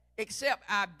 except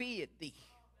I bid thee.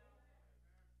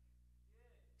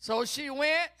 So she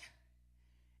went,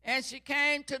 and she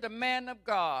came to the man of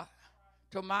God,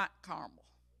 to Mount Carmel.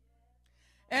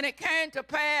 And it came to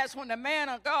pass, when the man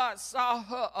of God saw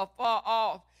her afar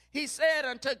off, he said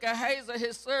unto Gehazi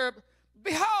his servant,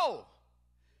 Behold,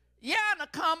 yonder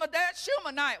cometh that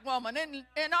Shumanite woman. In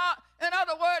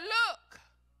other words, look,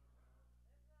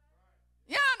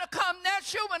 yonder come that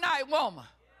Shumanite woman.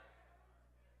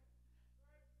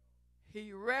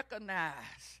 He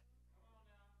recognized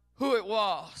who it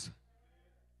was.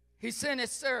 He sent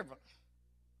his servant.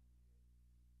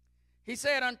 He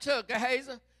said unto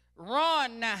Gehazi,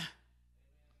 Run now,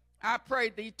 I pray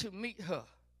thee, to meet her,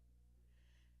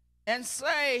 and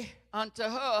say unto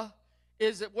her,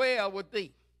 Is it well with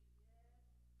thee?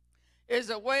 Is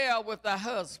it well with thy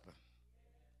husband?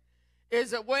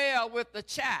 Is it well with the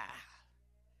child?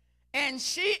 And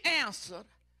she answered,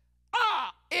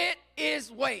 it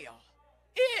is well.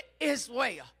 It is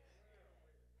well.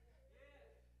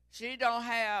 She don't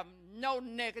have no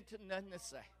negative nothing to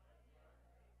say.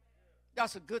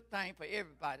 That's a good thing for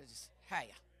everybody to have.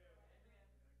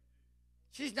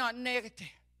 She's not negative.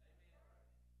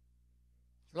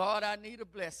 Lord, I need a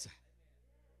blessing.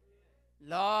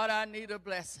 Lord, I need a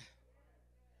blessing.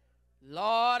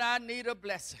 Lord, I need a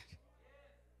blessing.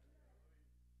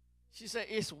 She said,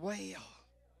 it's well.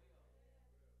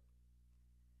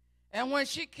 And when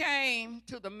she came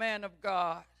to the man of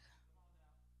God,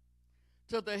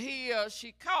 to the hill,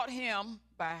 she caught him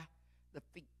by the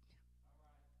feet.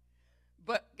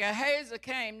 But Gehazi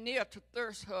came near to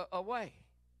thirst her away.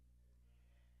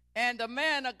 And the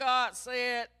man of God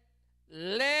said,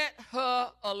 let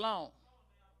her alone,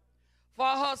 for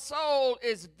her soul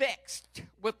is vexed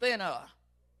within her.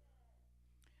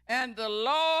 And the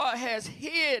Lord has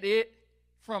hid it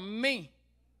from me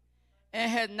and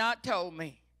has not told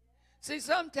me. See,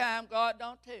 sometimes God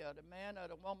don't tell the man or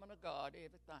the woman of God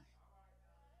everything.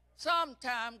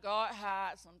 Sometimes God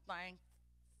hides some things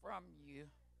from you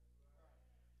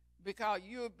because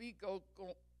you'll be go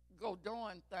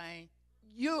doing things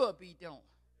you'll be doing.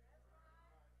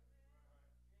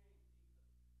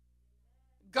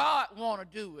 God want to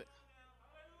do it.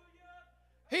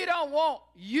 He don't want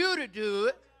you to do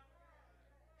it.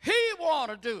 He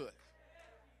want to do it.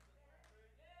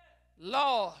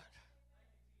 Lord,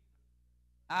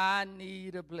 I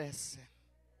need a blessing.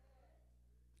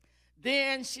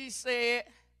 Then she said,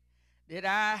 did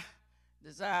I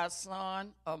desire a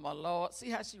son of my Lord? See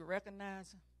how she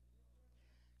recognized him?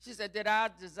 She said, did I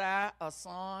desire a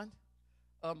son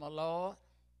of my Lord?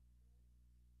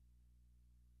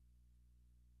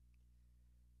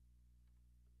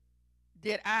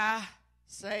 Did I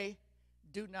say,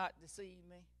 do not deceive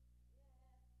me?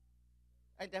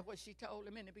 Ain't that what she told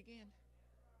him in the beginning?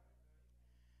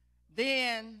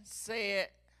 Then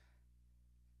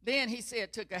he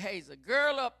said to Gehazi,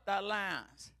 gird up thy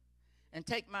loins and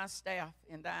take my staff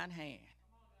in thine hand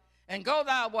and go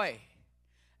thy way.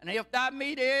 And if thou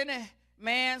meet any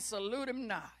man, salute him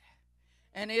not.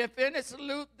 And if any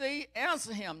salute thee,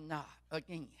 answer him not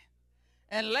again.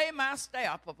 And lay my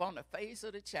staff upon the face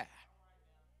of the child.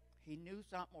 He knew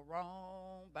something was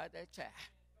wrong by that child.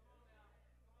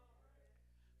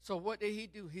 So what did he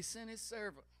do? He sent his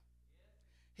servant.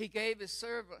 He gave his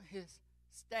servant his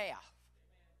staff.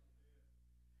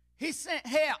 He sent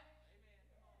help.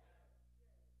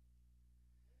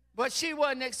 But she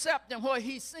wasn't accepting what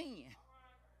he's seeing.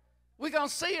 We're going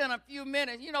to see in a few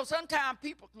minutes. You know, sometimes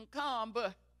people can come,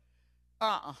 but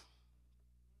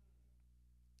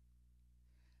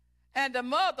And the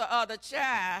mother of the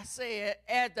child said,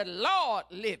 as the Lord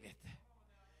liveth,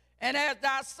 and as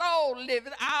thy soul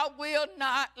liveth, I will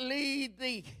not leave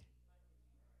thee.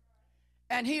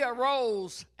 And he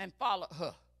arose and followed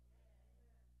her.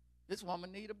 This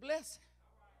woman need a blessing.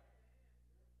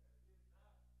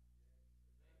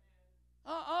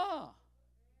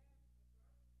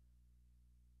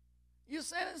 You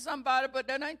sending somebody, but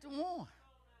that ain't the one.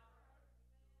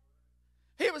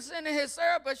 He was sending his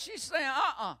servant, but she's saying,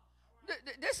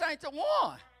 this ain't the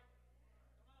one.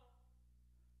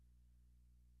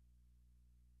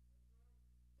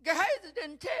 Gehazi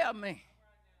didn't tell me.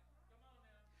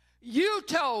 You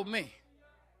told me.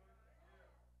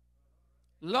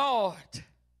 Lord,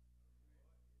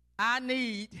 I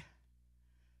need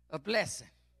a blessing.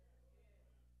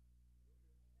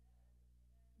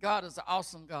 God is an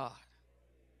awesome God.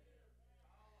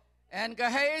 And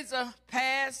Gehazi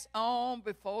passed on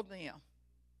before them.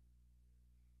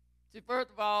 See, first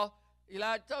of all,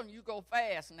 Elijah told him, you go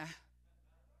fast now.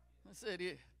 I said,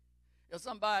 if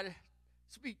somebody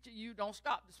speak to you, don't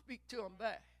stop to speak to them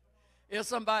back. If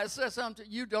somebody says something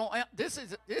to you, don't. This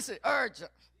is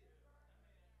urgent.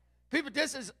 People,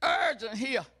 this is urgent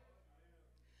here.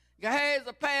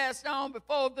 Gehazi passed on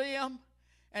before them,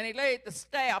 and he laid the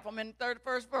staff. I'm in the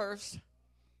 31st verse.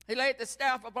 He laid the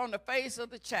staff upon the face of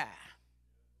the child.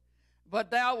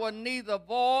 But there was neither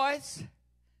voice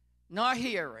nor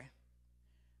hearing.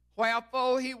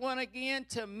 Wherefore he went again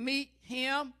to meet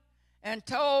him and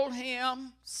told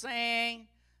him, saying,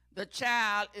 the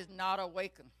child is not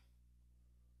awakened.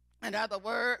 In other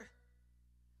words,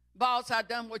 boss, I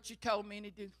done what you told me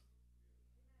to do.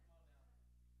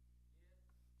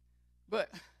 But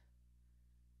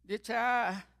the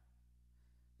child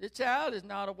is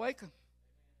not awakened.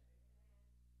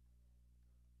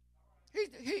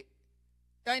 He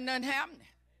ain't nothing happening.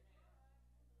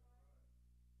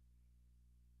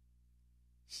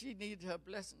 She needed her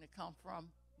blessing to come from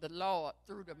the Lord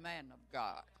through the man of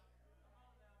God.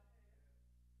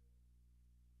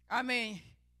 I mean,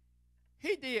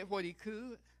 he did what he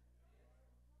could,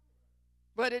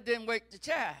 but it didn't wake the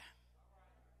child.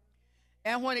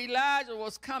 And when Elijah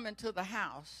was coming to the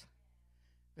house,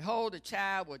 Behold, the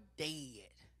child was dead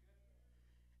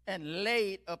and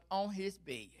laid up on his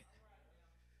bed.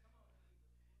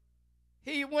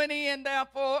 He went in,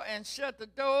 therefore, and shut the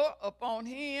door upon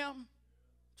him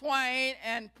twain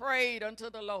and prayed unto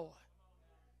the Lord.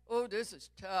 Oh, this is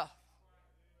tough.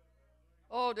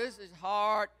 Oh, this is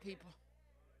hard, people.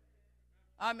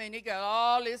 I mean, he got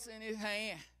all this in his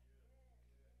hand.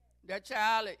 That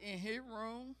child is in his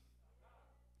room.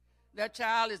 That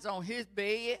child is on his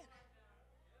bed.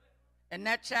 And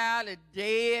that child is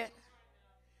dead.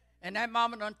 And that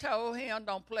mama done told him,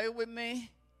 don't play with me.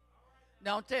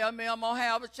 Don't tell me I'm going to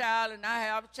have a child and I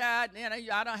have a child. Then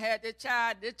I done had this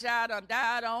child done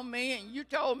died on me. And you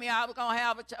told me I was going to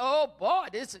have a child. Oh, boy,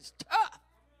 this is tough.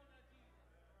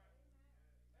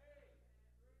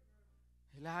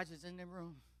 Elijah's in the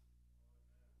room.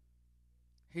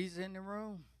 He's in the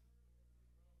room.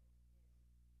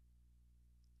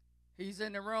 He's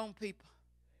in the room, people.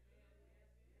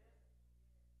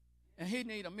 And he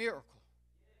need a miracle.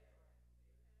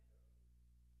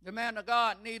 The man of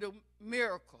God need a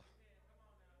miracle.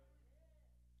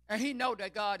 And he know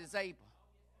that God is able.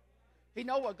 He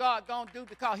know what God going to do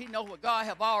because he know what God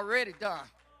have already done.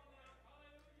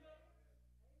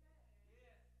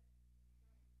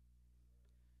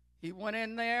 He went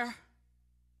in there.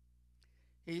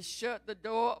 He shut the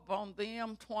door upon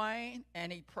them twain,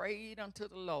 and he prayed unto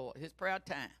the Lord. His prayer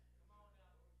time.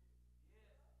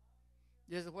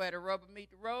 This is where the rubber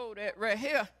meet the road at right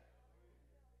here.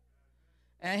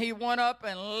 And he went up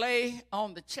and lay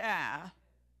on the child,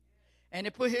 and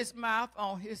he put his mouth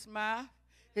on his mouth,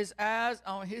 his eyes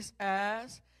on his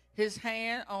eyes, his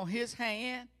hand on his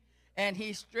hand, and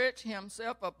he stretched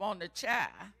himself upon the child,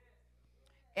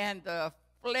 and the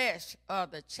flesh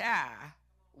of the child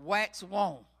waxed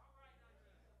warm.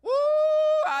 Woo!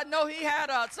 I know he had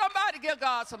somebody give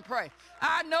God some praise.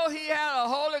 I know he had a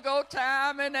Holy Ghost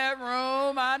time in that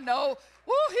room. I know.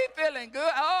 Woo, he feeling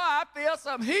good. Oh, I feel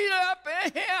some heat up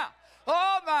in here.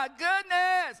 Oh, my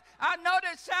goodness. I know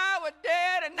the child was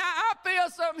dead, and now I feel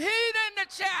some heat in the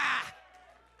child.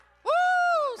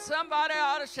 Woo! Somebody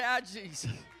ought to shout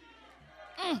Jesus.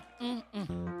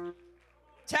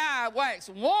 Child wax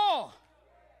warm.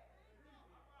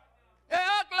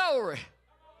 Yeah, glory.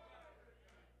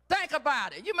 Think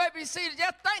about it. You may be seated,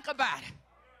 just think about it.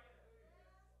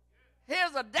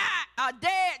 Here's a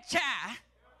dead child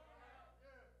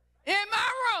in my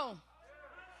room,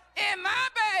 in my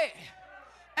bed,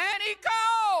 and he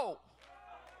cold.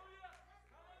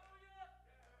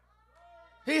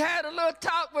 He had a little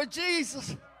talk with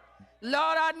Jesus.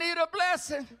 Lord, I need a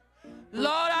blessing.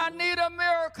 Lord, I need a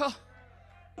miracle.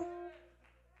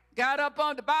 Got up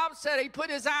on the Bible, said he put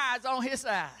his eyes on his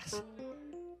eyes.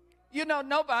 You know,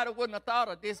 nobody wouldn't have thought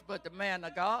of this but the man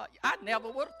of God. I never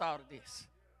would have thought of this.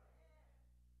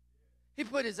 He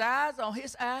put his eyes on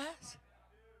his eyes.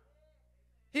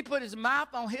 He put his mouth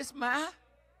on his mouth.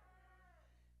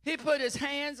 He put his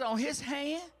hands on his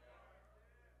hand.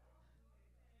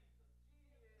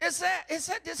 It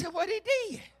said this is what he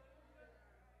did.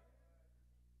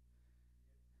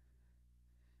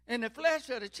 And the flesh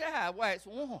of the child waxed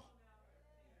warm.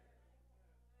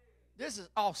 This is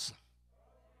awesome.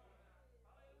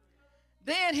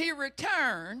 Then he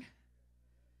returned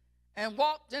and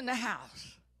walked in the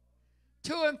house,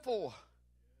 2 and 4,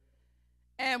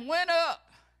 and went up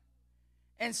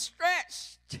and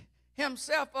stretched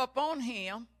himself up on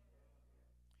him,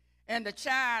 and the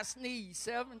child sneezed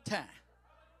 7 times.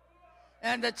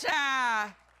 And the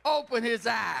child opened his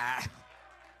eyes.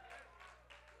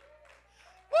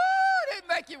 Woo! They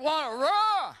make you want to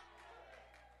roar.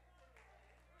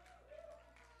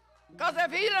 Because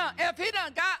if he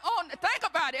done got on, think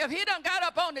about it, if he done got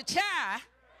up on the child,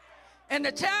 and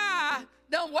the child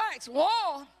done waxed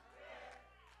warm,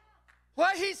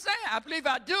 what he saying? I believe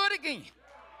I'll do it again.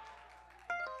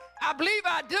 I believe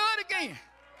I'll do it again.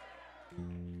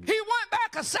 He went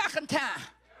back a second time.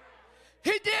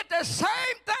 He did the same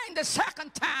thing the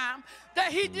second time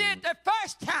that he did the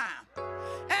first time.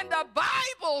 And the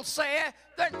Bible said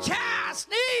the child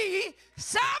sneezed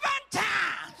 7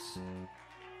 times.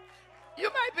 You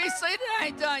may be seated. I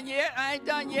ain't done yet. I ain't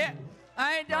done yet.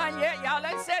 I ain't done yet. Y'all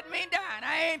ain't set me down.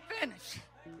 I ain't finished.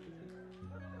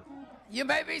 You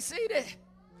may be seated.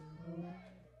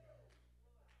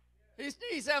 He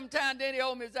sneezed 7 times, then he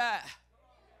opened his eye.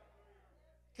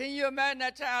 Can you imagine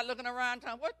that child looking around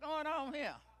saying, what's going on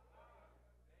here?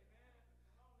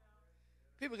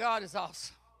 People, God is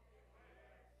awesome.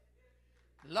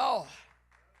 Lord,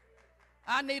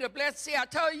 I need a blessing. See, I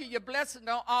told you your blessing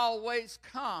don't always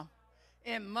come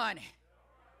in money.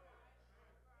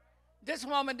 This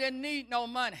woman didn't need no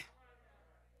money.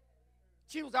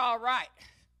 She was all right.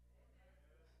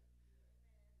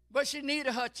 But she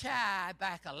needed her child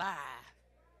back alive.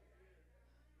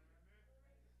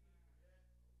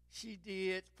 She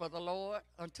did for the Lord,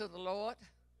 unto the Lord,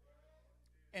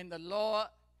 and the Lord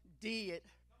did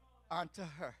unto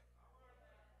her.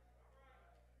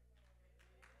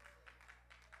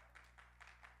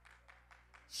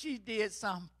 She did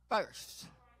something first.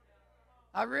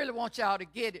 I really want y'all to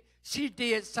get it. She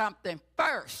did something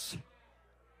first.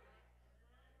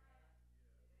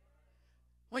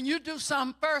 When you do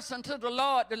something first unto the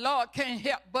Lord can't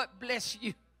help but bless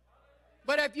you.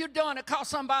 But if you're doing it because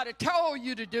somebody told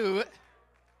you to do it,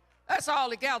 that's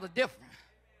altogether different.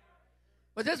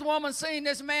 But this woman seen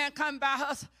this man come by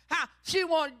her, how she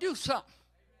wanted to do something.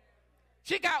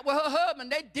 She got with her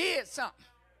husband, they did something.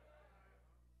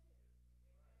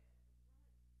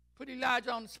 Put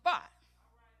Elijah on the spot.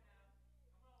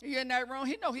 He in that room,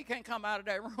 he know he can't come out of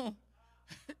that room.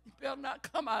 He better not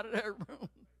come out of that room.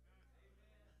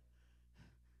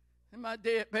 And my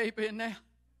dead baby in there.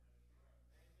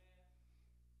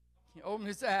 He opened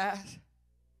his eyes.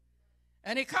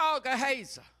 And he called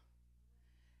Gehazi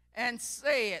and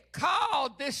said, call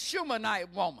this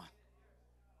Shumanite woman.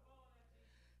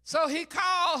 So he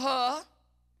called her,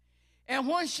 and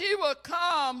when she would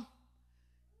come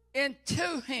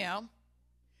into him,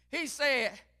 he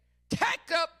said,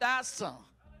 take up thy son.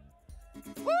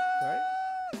 Woo!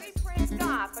 We praise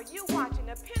God for you watching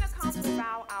the Pentecostal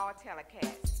Vow Hour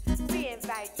telecast. We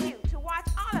invite you to watch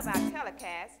all of our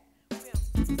telecasts.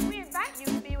 We invite you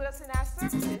to be with us in our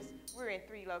services. We're in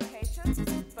 3 locations: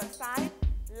 Forsyth,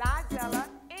 Lizella,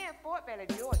 and Fort Valley,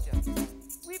 Georgia.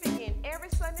 We begin every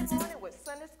Sunday morning with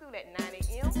Sunday school at 9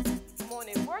 a.m.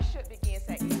 Morning worship begins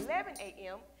at 11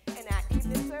 a.m. And our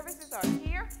evening services are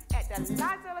here at the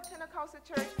Lizella Pentecostal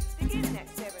Church beginning at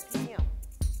 7 p.m.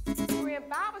 We're in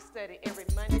Bible study every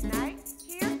Monday night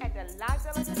here at the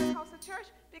Lizella Pentecostal Church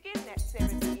beginning at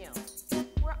 7 p.m.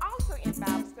 We're also in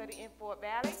Bible study in Fort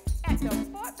Valley at the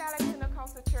Fort Valley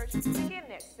Pentecostal Church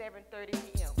beginning at 7:30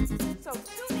 p.m. So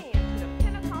tune in to the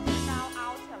Pentecostal Vow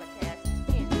Hour telecast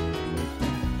in Jesus.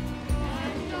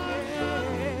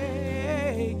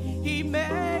 He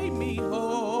made me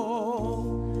whole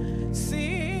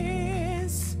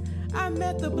since I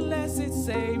met the blessed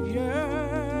Savior.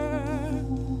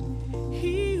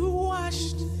 He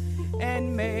washed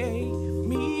and made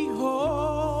me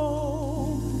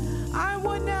whole. I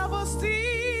will never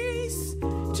cease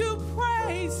to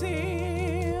praise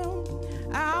him.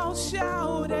 I'll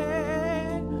shout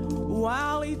it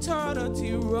while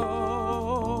eternity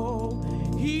rolls.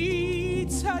 He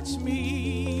touched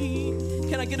me.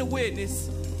 Can I get a witness?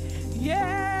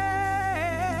 Yes,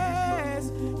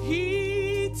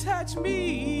 he touched me.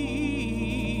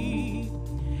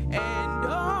 And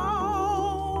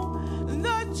oh,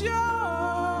 the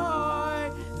joy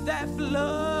that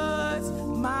floods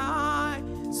my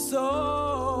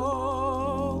soul.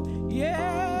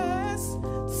 Yes,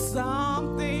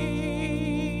 something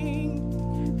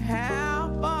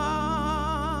happened,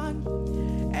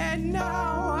 and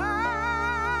now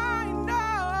I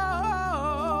know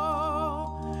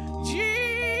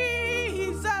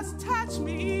Jesus touched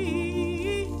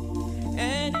me,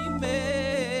 and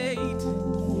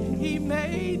he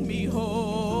made me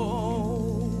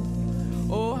whole.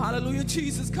 Oh, hallelujah,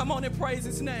 Jesus, come on and praise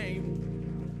his name.